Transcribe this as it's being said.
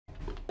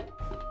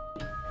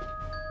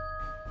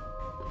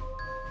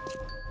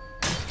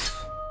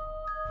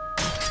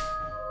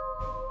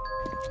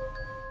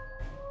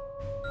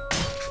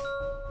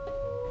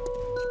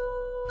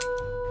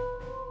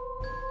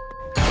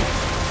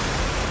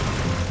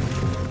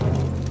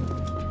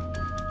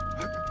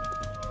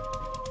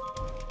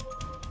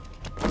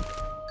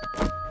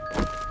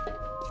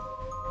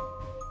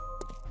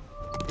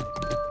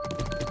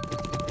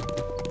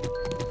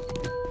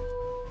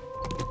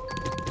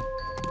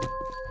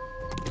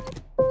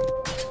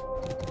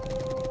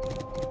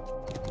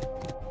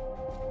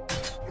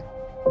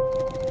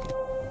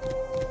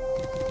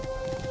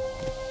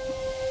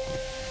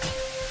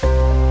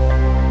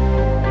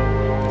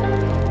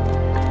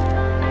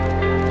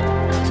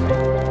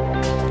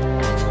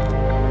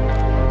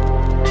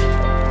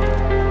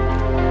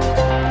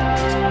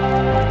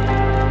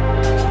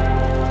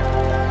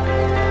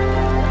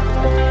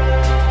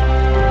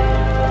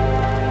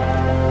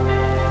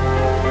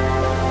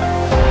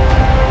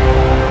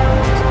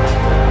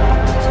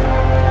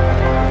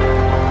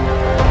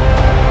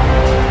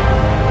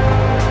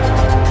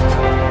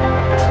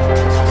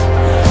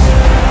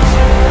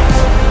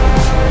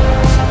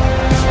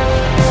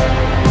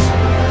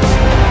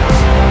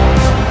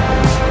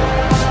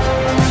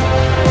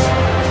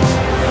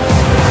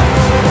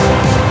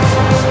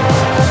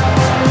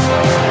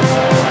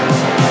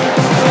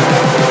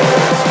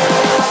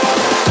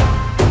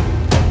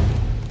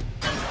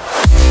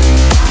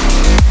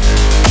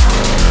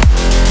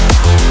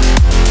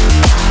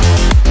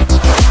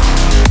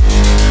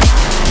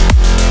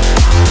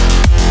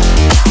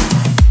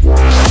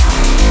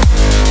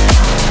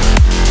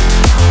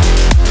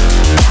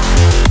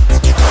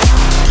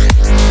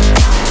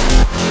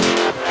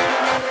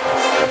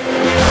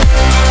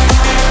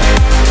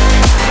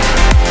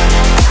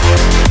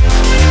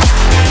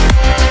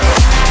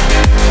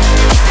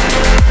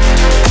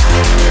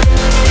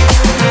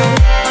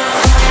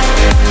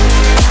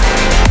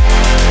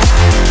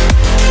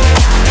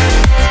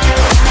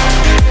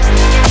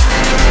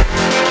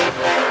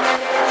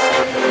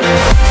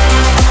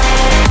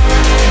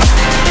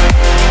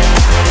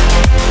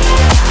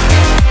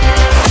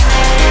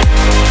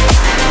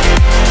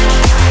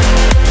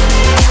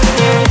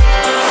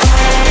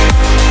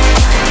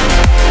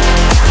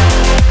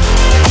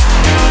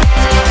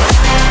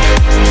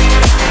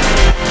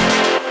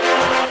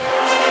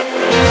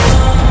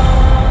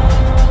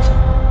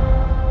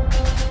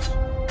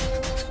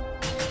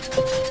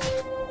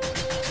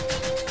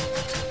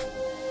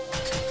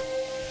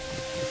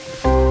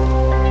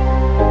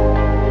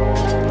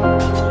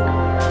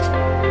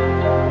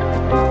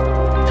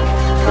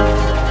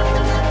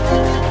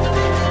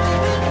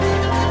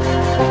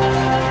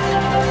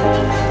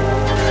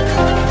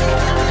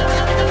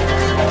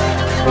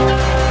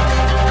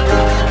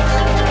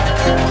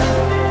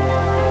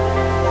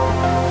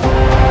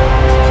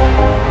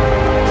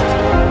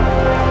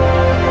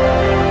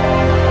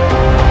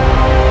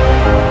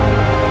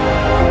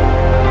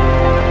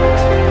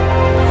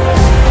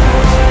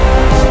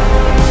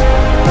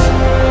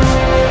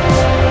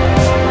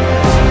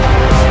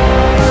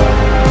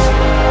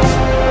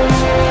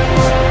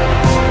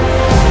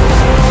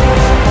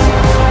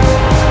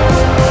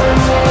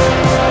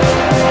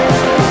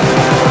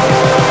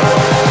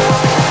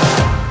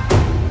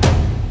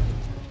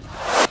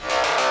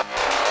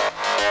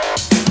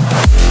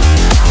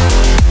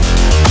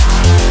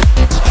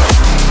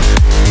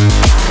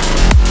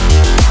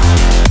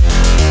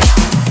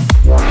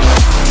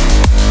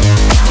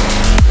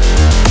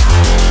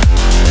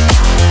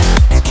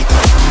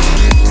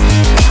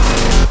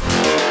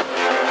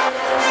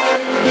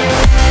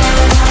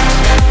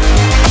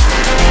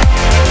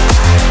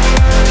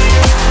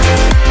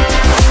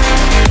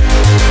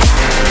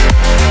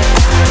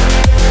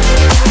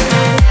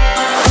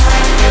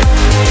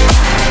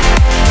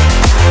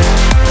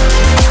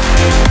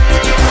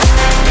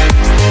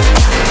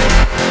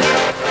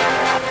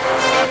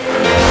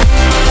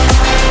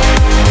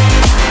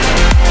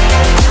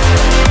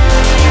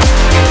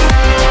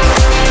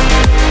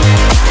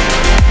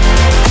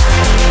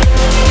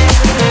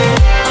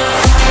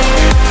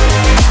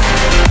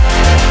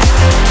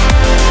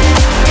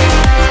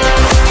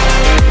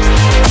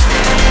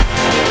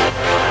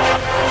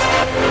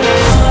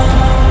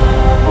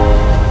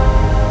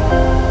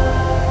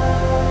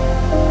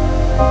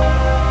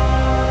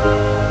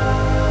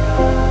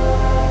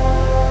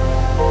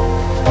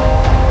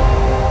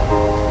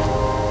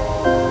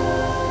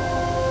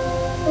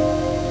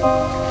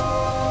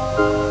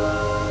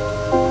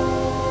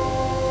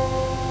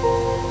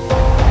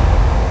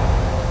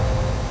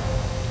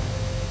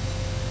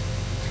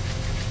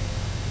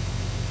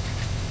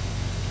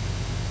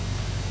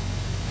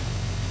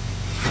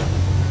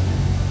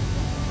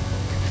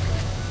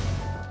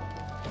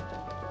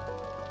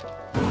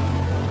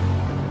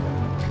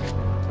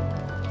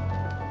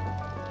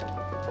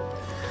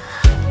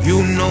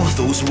You know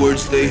those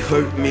words, they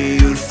hurt me.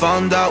 You'd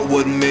found out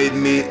what made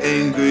me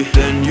angry,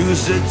 then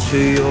use it to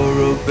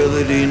your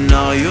ability.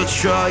 Now you're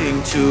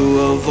trying to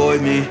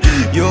avoid me.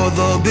 You're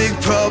the big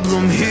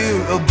problem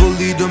here, a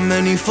bully to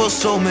many for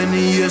so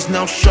many years.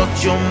 Now shut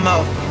your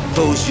mouth,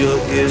 close your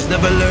ears.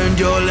 Never learned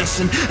your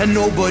lesson and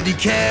nobody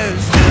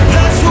cares.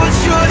 That's what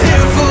you're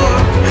here for,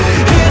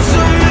 here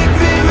to make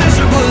me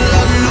miserable.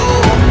 I know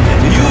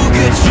you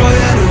get joy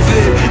out of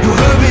it. You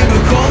hurt me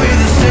but call me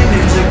the same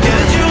names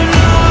again. You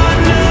know I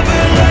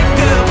never liked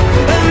them,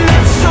 and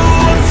that's so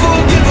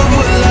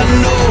unforgivable. I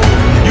know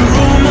you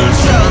ruined my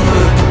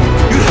childhood.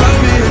 You hurt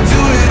me and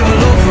do it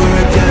all over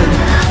again.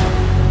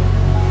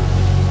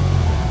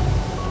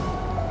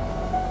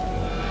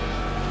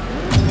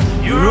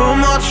 You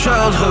ruined my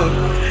childhood.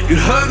 You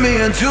hurt me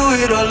and do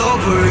it all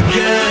over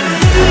again.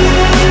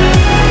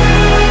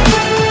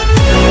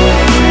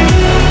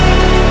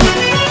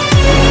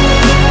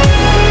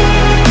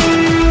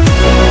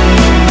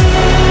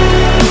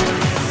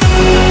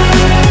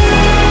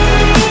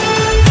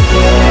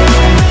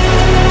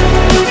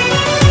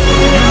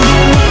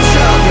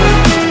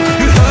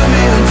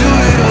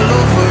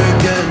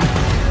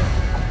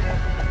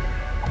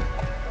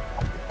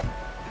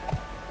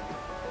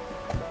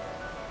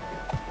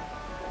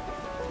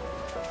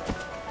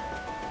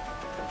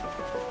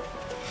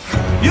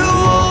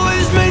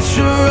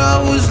 Sure, I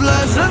was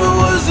last, never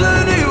was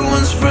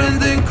anyone's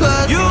friend in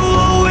class. You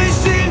always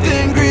seemed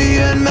angry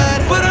and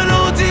mad, but I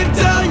know deep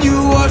down you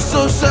are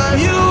so sad.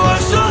 You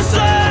are so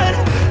sad.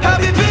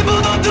 Happy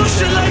people don't do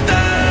shit like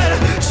that.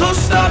 So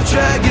stop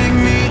dragging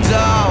me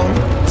down.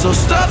 So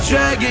stop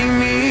dragging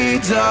me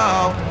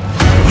down.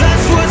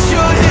 That's what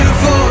you're here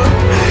for,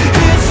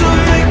 here to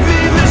make me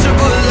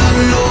miserable. I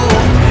know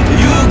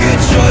you get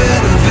joy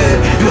out of it.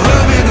 You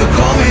hurt me but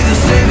call me the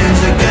same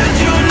names again.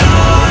 You know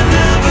I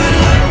never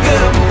liked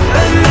them,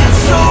 and that's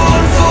so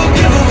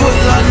unforgivable.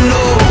 I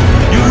know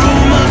you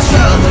ruined my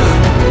childhood.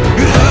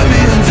 You hurt me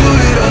and do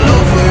it all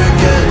over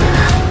again.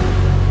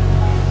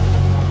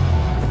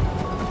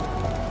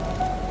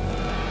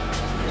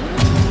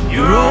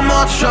 You ruined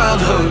my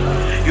childhood.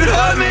 You'd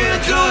hurt me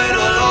and do it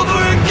all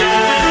over again.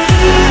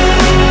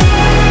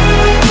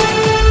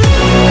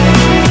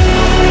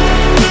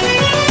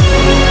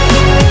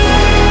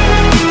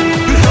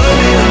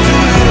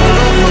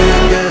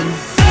 Again.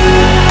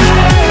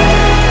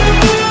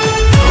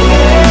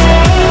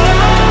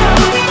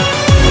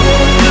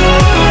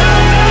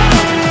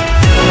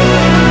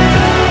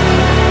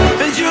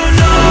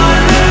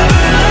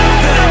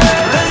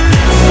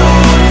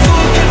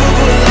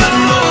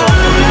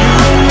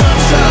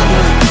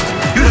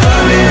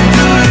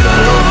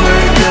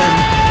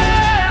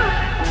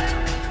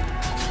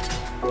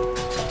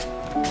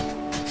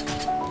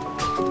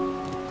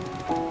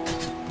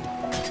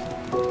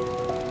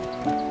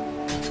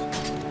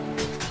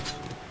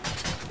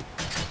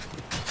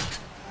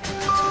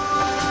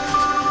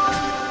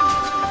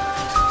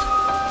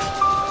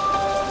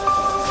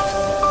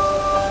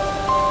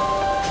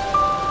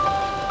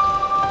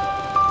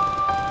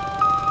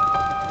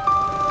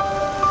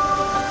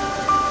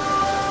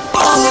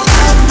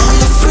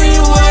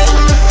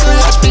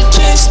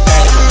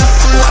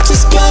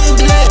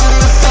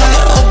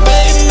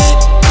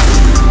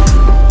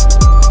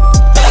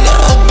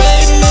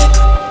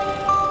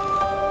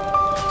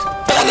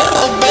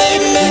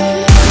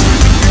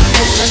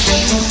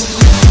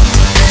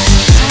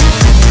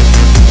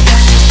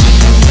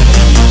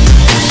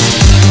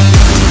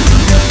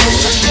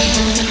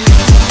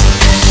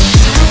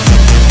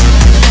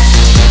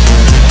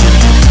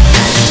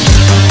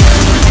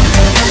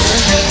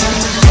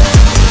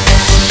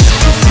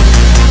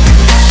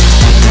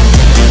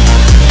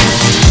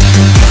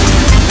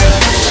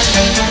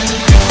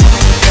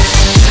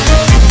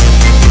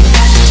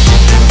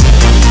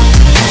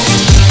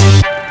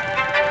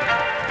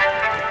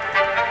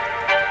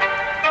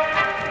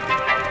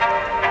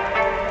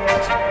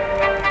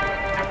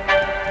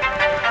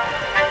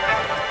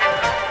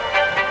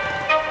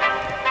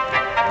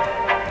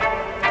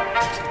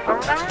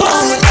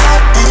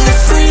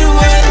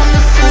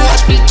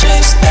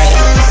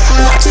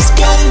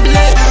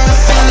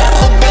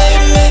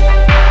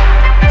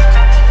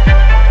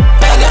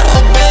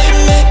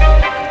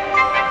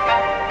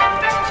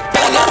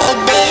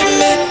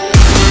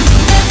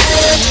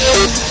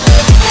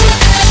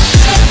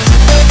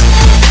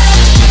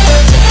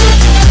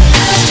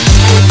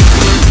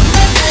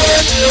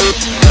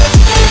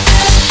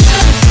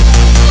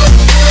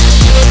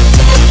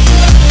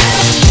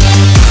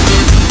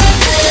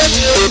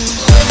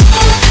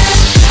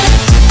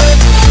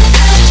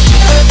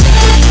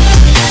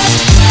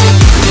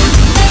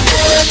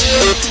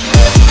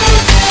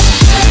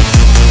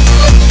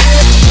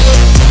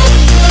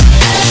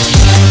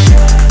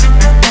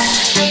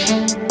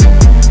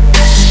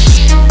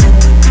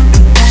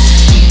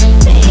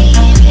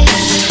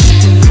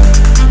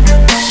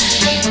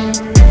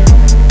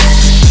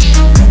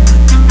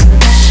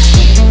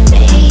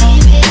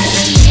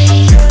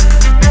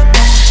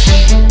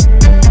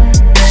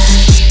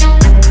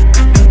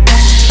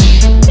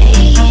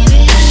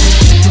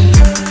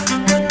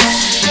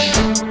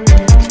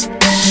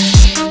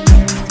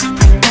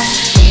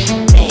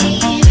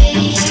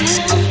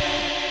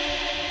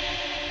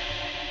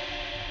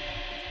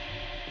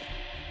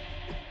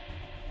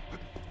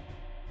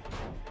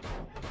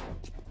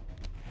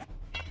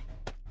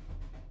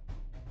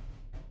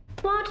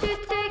 Won't you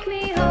take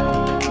me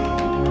home?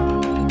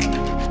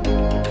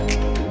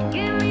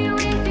 Give me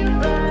wings to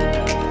fly.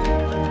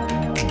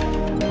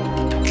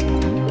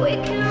 We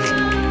can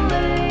run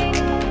away.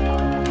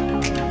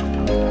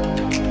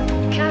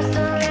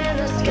 Castle in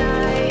the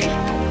sky.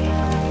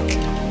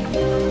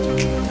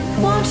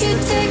 Won't you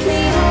take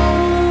me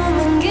home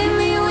and give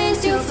me wings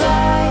to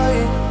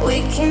fly?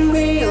 We can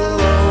be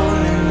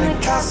alone in the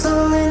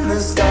castle in the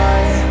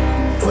sky.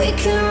 We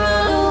can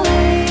run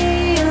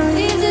away and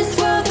leave this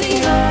world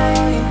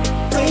behind.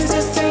 Please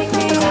just take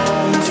me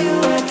home to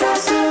a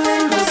castle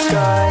in the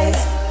sky.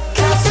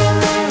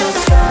 Castle in the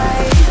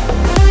sky.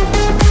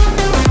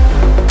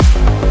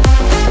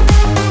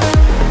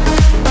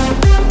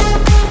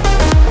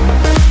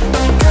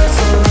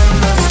 Castle in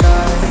the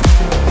sky.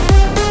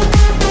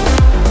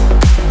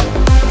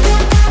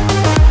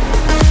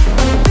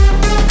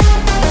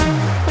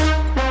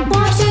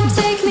 Won't you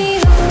take me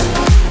home?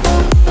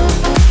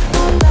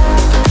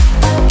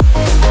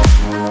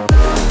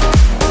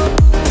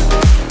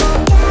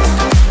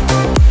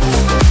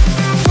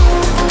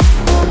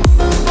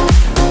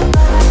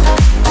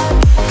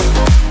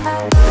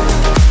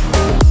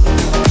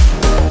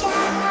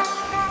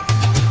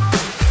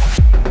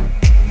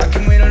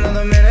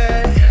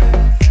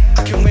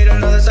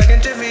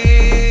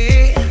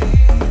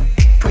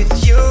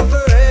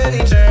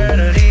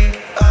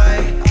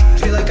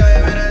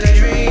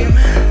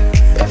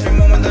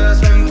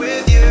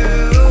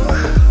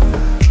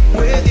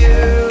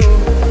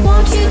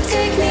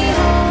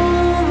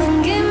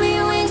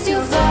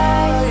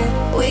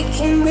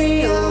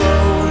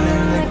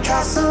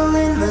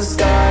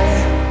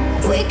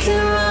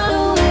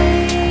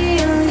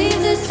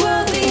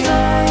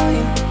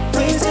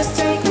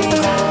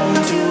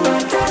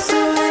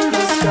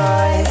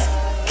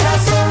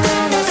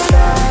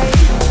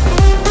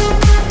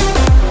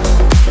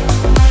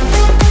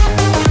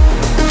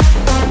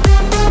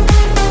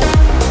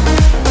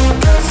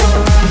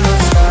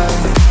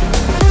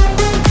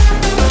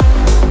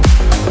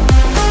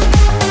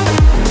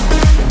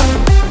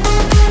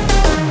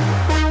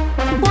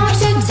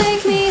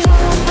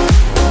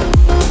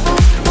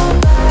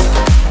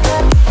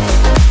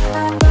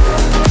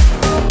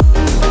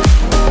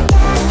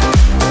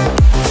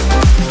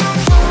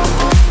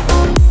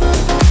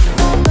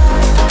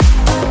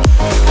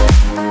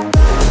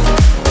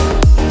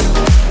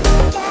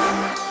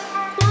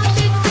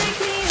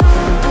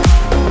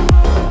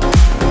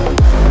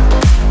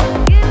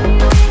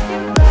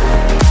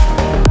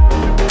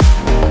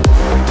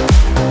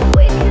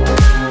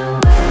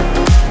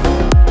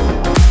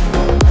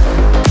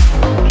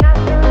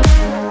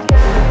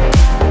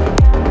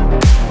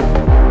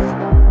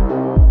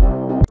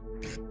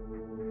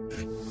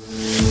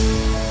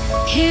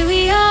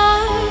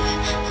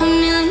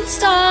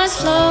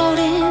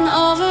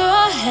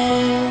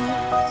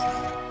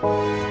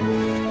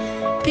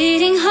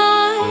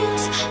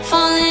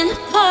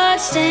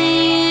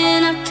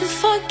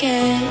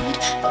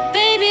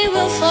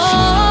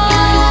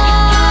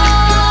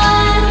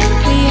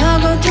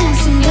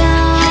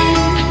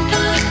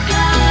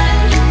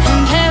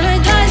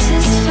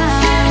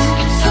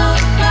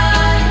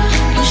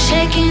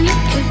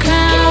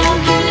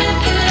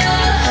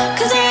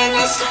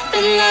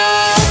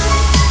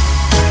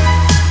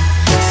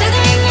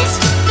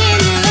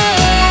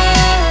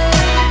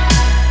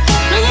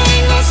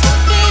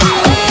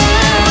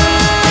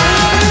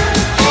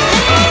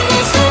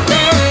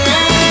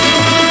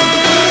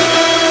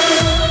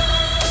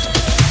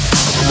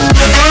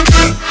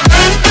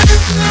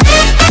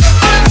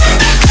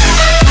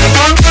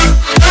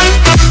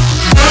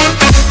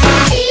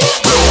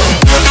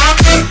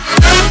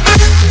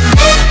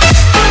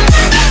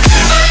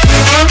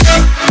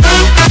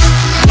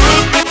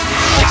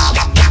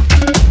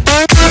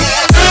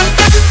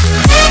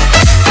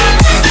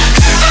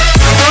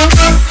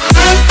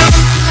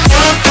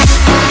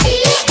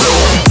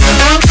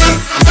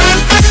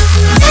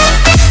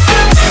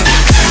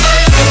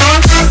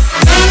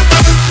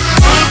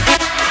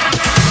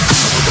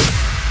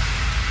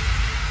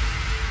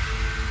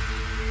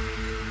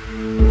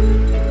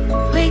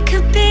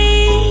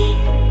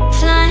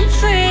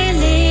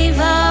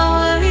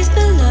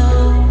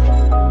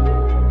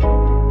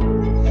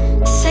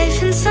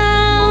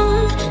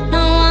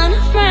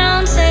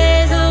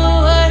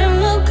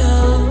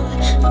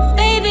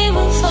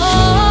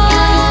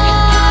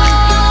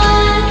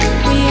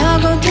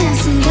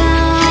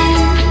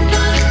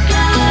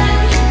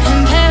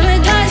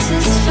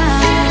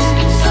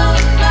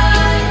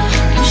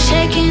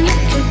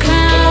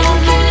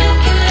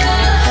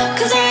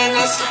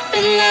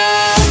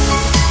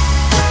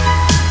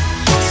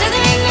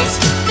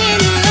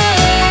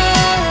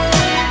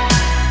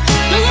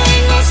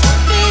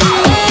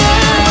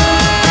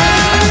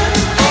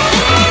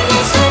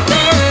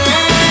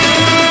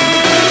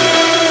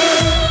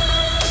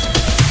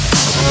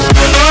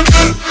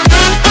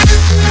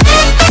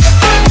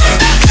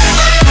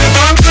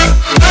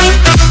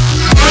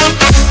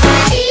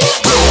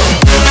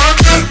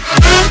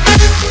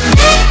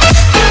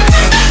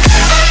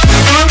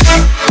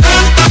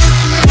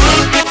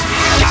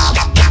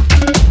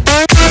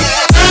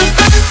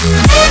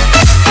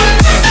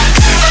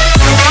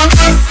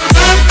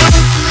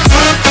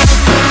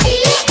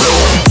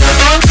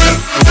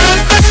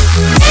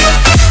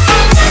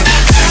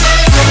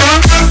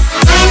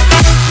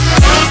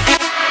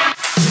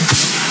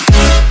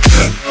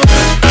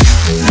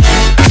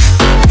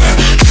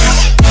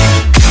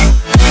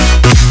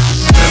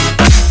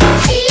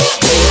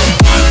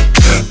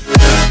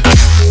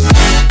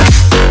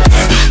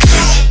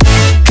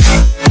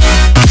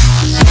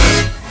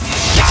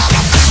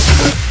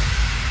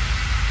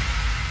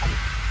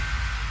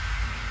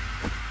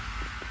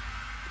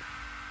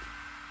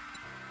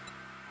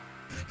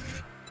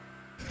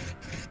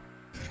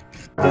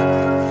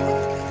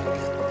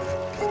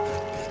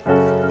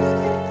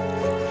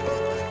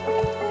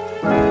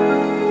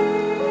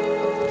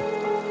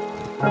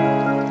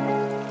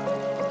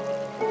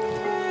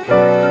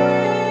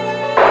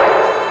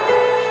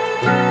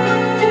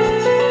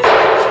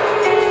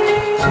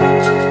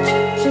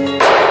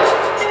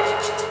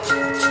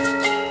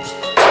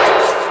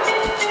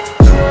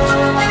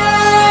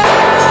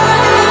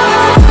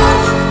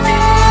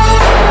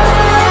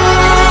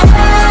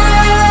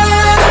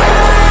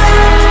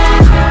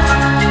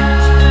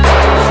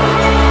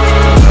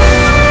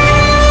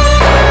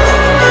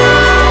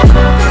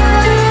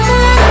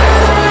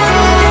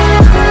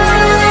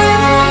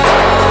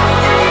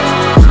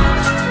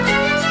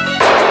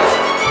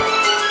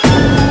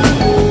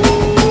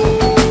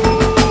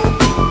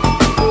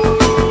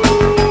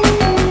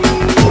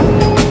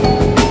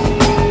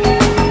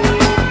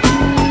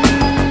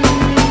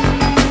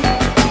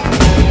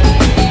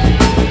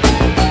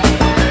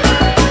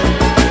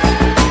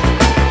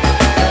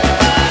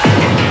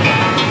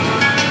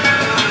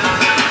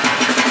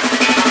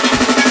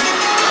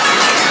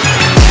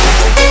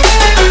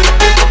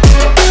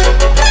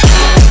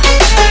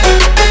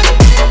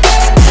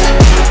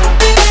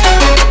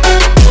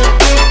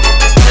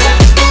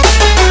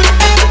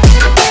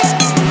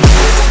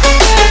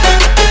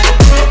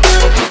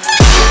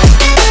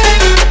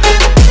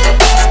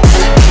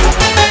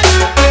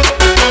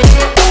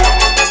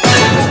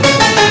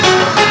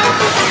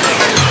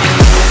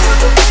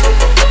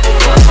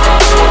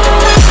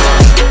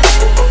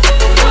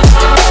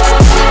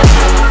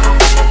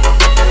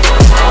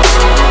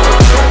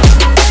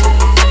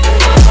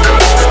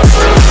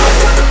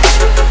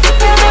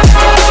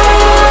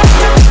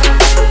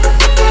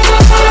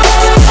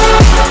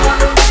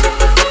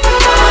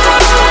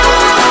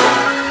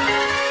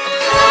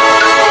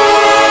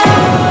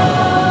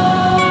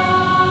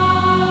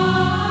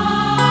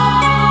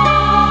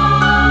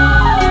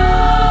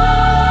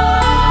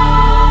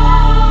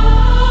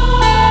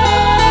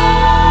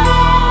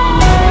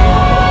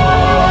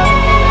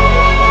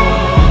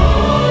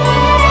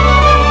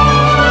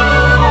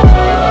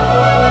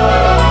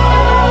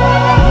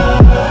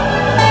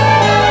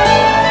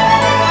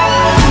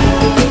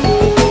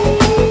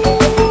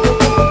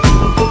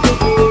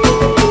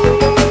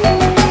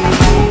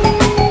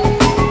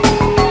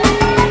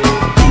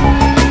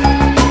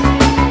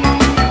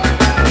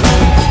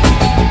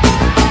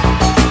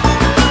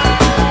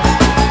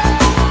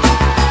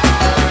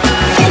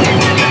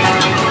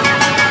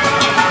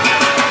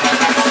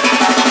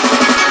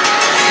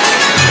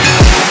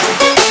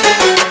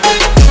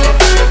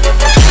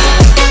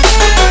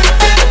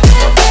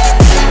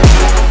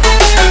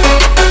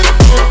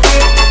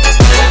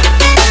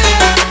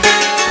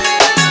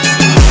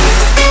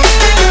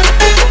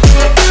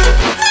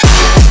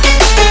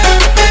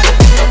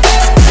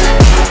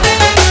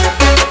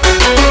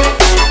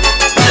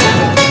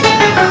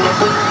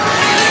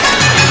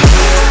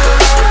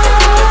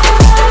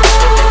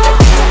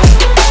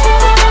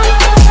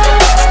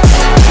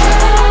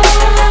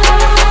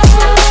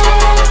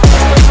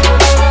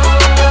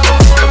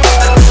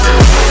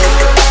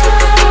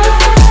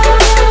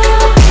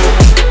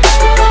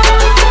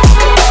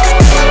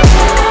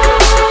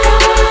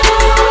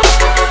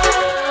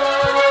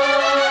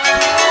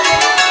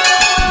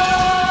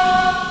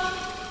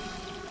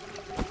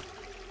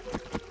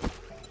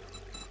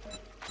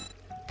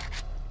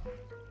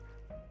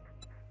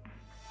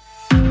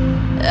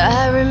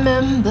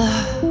 remember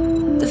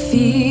the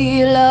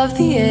feel of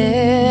the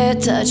air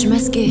touch my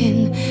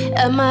skin.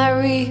 Am I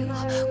real?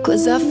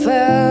 'Cause I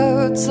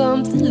felt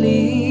something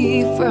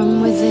leave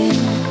from within.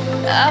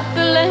 I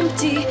feel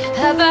empty,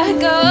 have I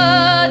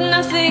got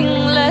nothing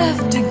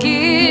left to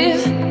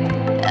give?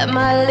 Am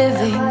I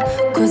living?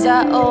 'Cause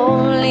I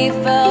only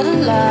felt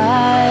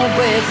alive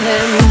with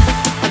him.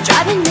 I'm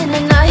driving in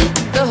the night,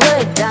 the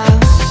hood down.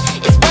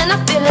 It's when I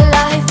feel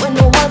alive, when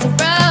no one's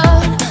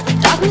around. The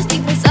darkness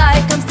deep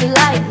inside comes to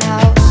light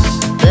now.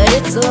 But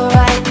it's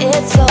alright,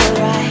 it's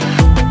alright.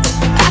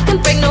 I can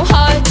break no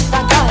heart if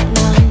I got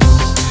none.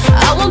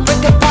 I won't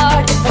break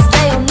apart if I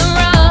stay on the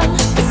run.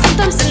 But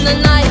sometimes in the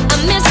night I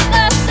miss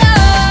the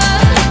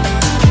sun.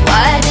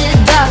 Why did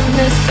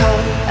darkness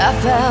come? I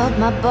felt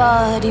my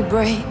body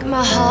break,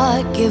 my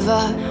heart give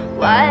up.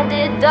 Why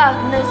did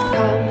darkness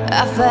come?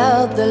 I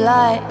felt the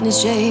lightness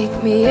shake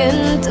me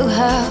into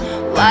hell.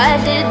 Why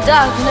did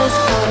darkness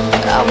come?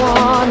 I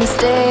wanna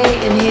stay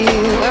in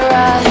here where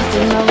I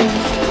belong.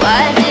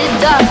 Why did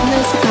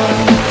darkness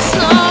come?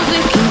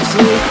 Something keeps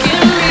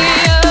waking me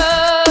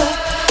up.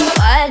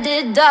 Why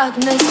did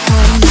darkness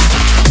come?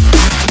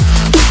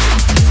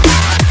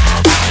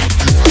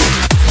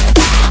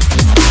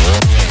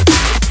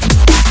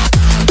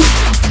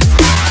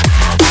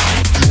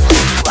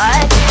 Why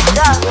did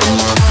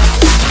darkness come?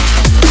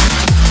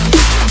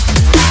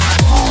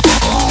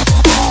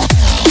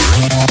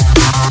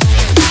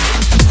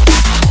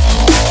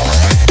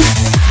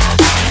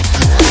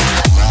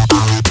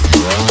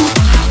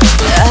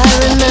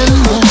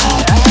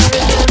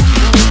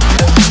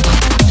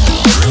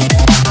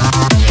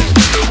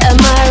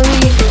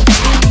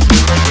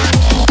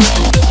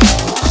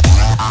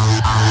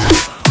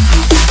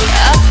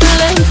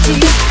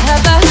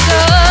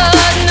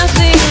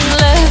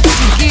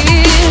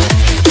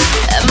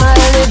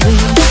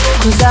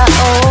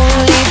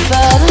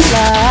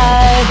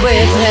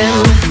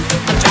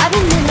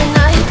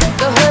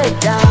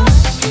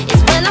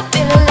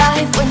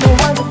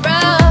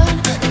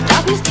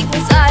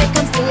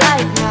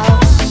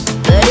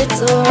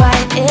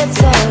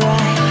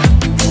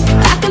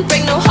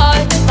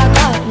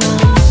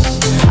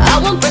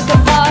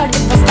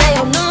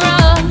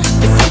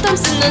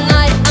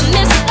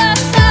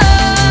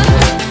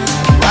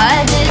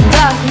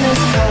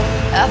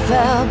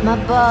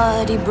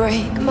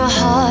 Break, my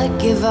heart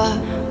give up.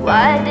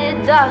 Why did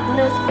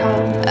darkness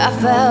come? I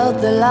felt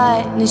the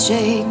lightness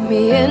shake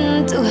me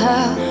into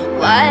hell.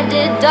 Why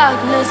did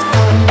darkness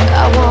come?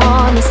 I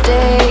wanna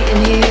stay in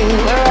here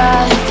where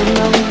I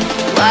belong.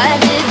 Why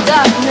did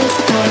darkness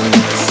come?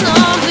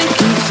 Something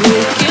keeps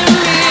waking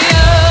me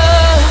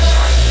up.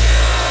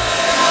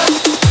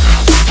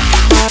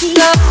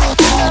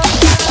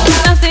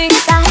 Nothing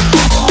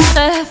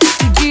left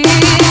to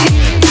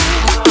give.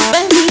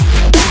 When we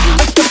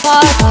break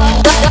apart,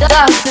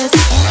 darkness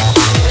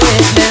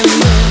with him.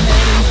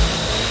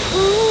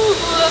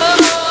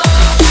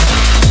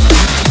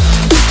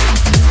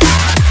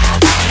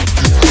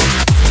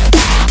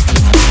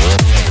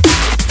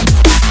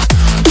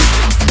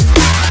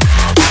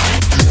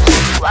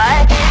 Why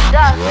did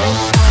darkness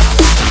come?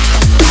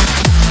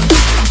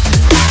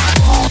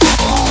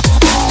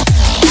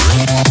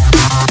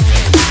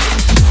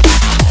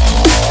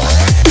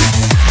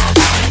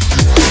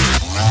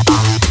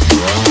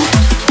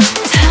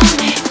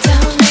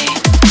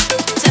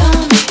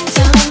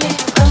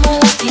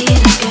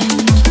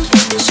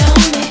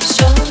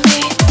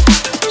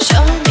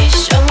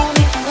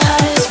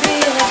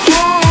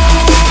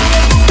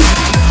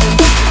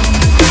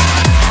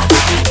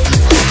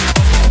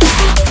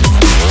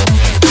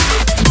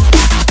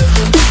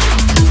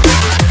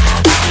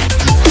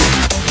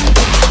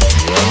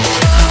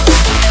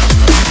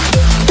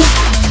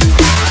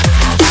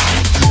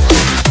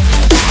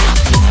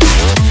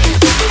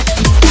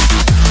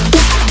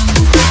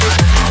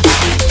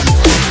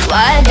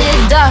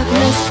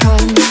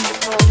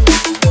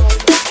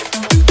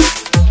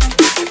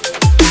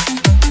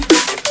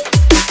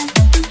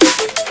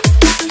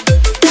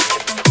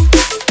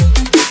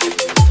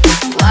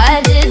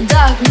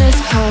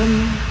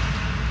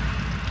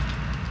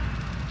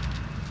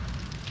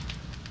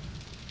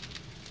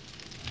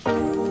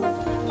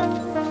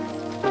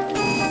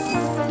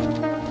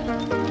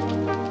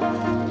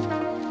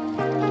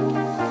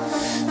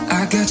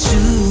 got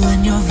you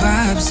and your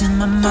vibes in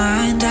my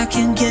mind, I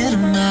can't get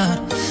them out,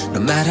 no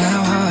matter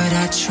how hard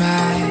I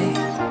try.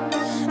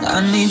 I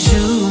need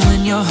you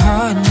and your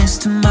heart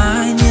next to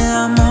mine,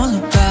 yeah, I'm all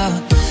about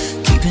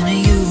keeping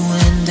it you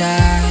and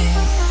I.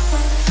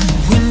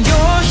 When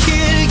you're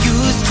here, you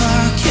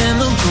spark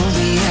chemical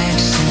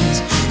reactions,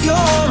 your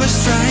aura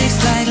strikes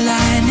like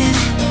lightning.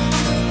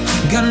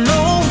 Got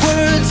no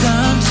words,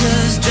 I'm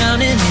just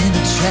drowning in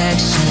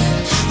attraction.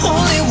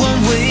 Only one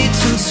way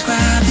to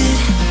describe it,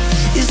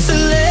 it's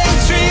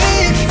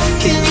electric.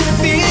 Can you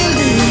feel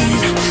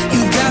it?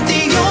 You got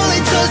the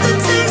only touch that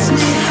takes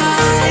me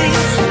high.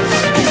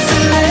 It's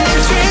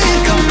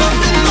electric, I'm up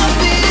in my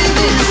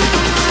feelings.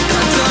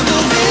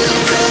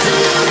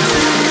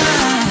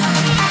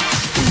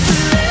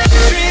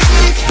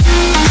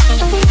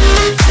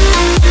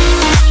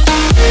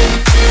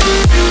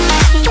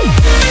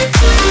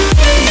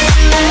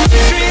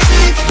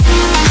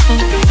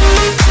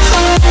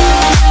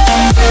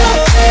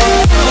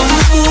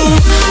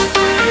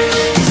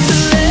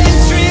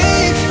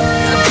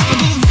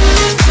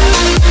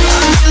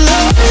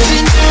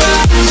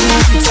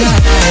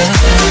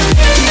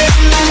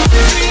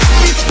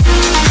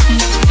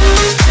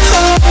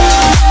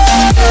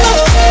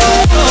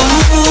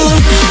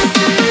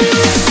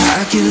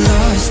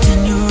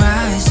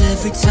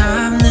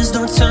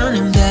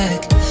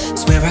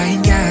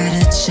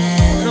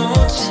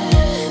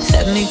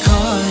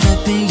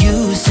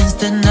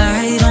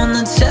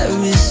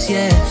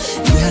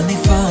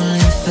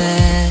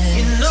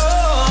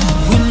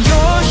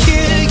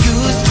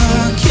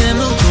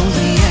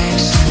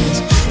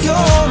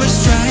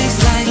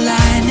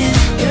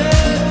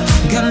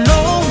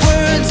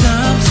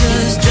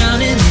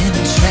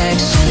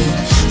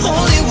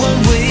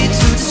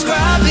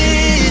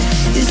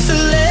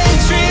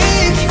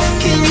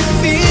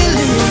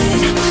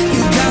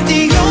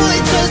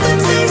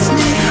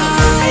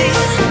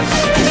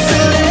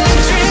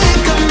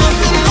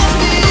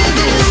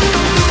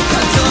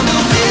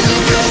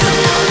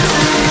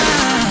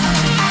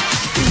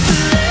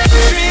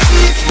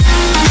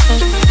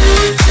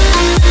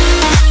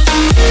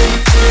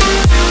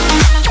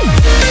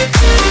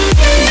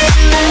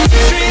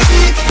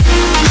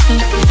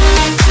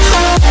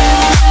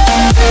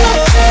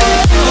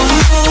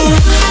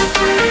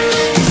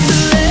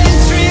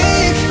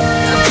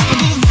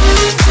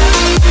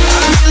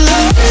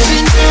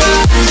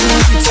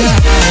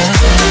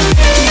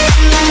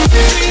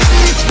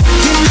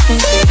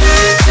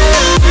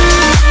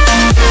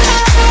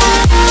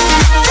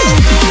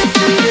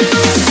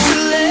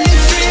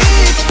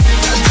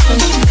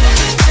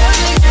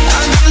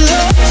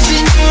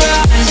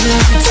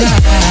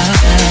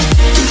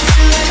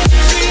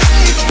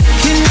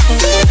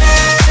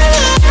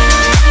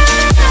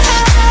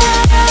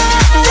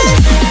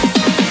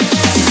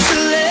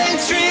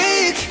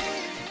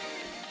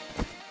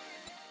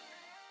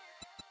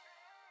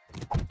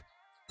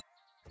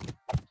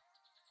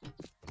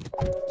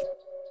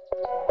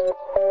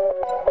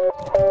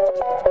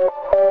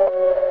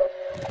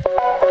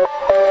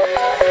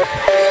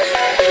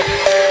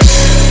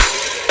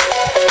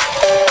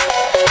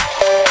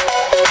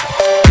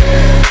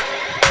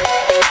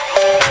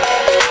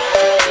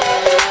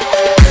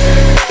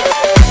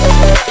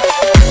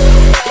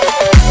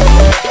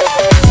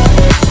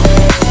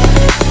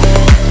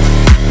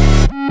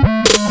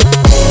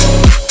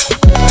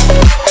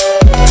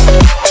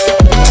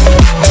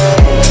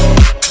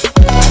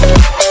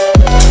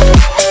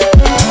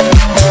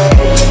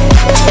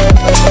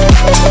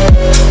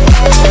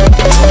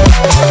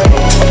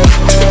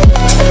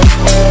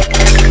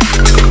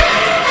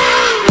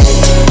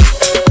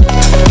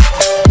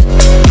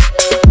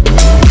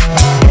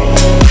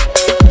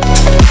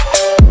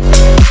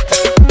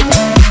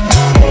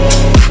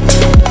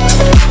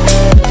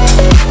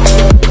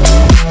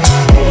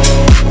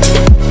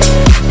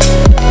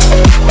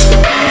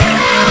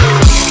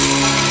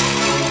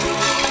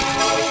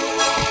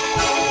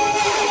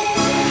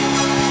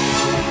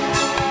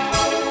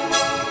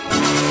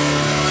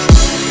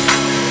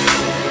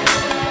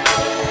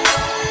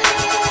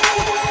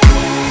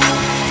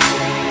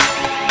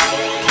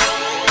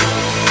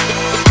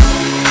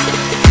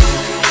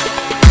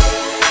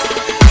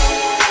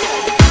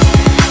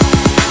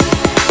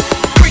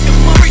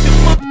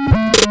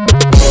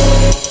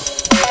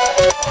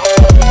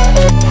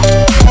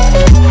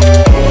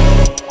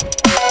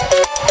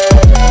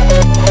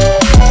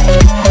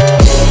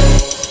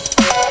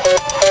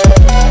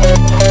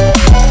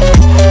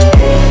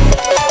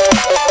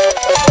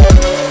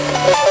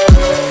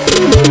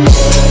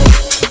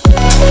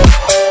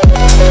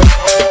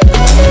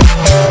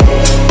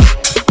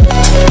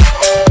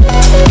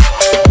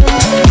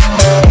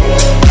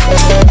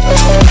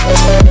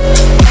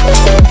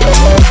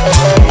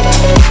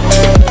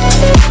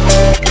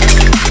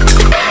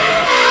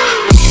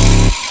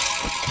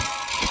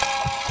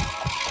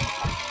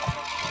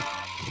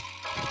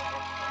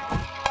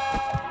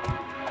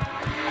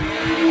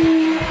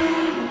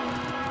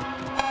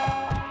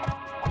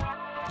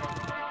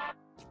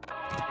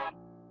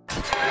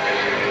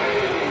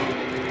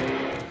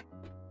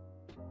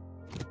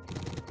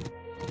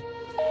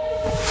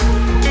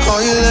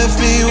 All you left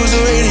me was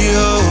the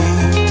radio,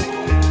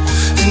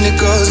 and it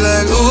goes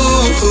like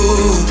ooh,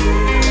 ooh,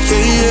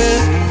 yeah, yeah.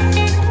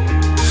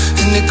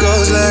 And it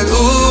goes like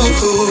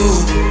ooh, ooh,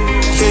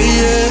 yeah,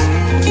 yeah.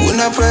 When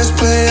I press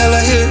play, all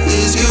I hear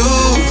is you.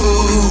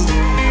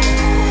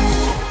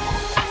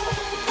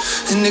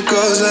 And it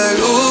goes like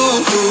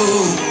ooh,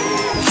 ooh,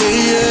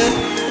 yeah, yeah.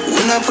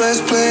 When I press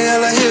play,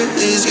 all I hear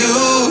is you.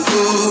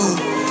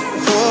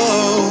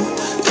 Oh,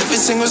 every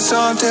single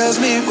song tells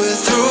me we're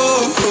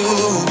through.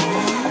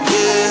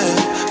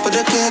 Yeah, but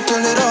I can't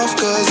turn it off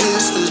cause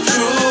it's the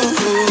truth.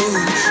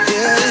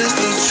 Yeah, it's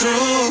the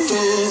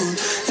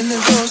truth. And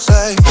it goes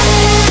like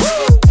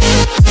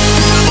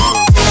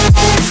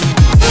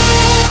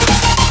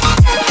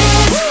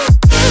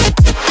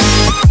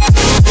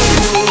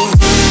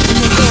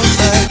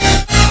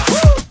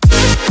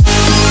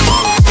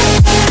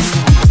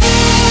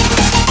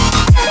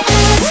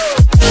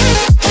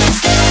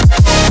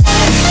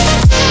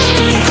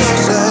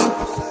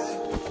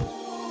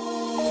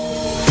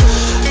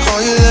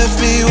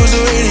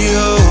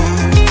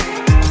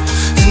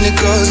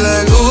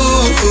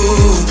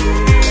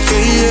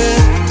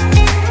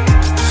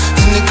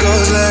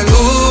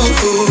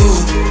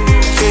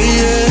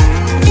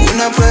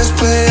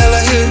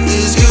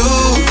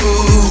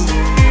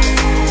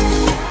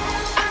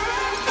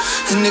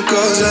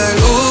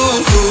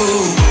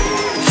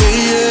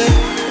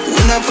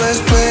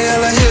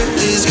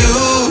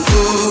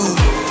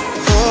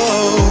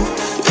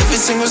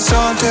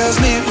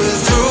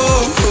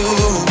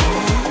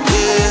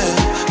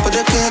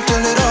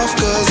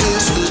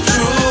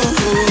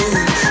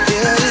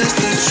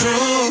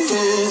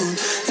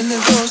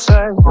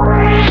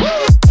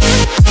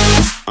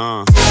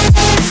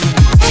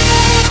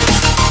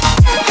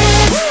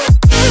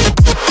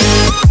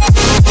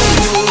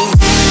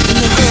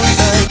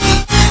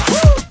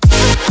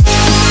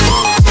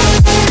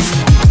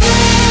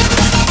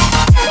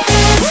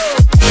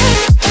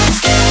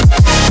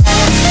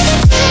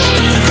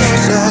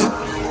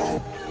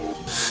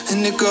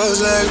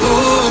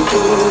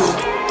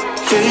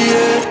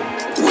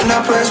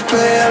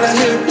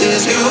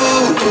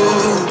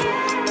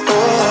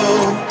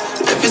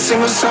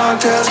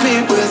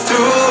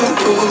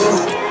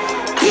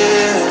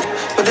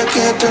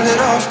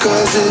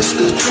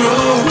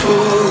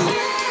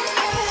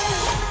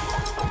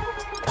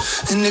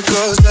and it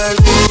goes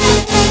like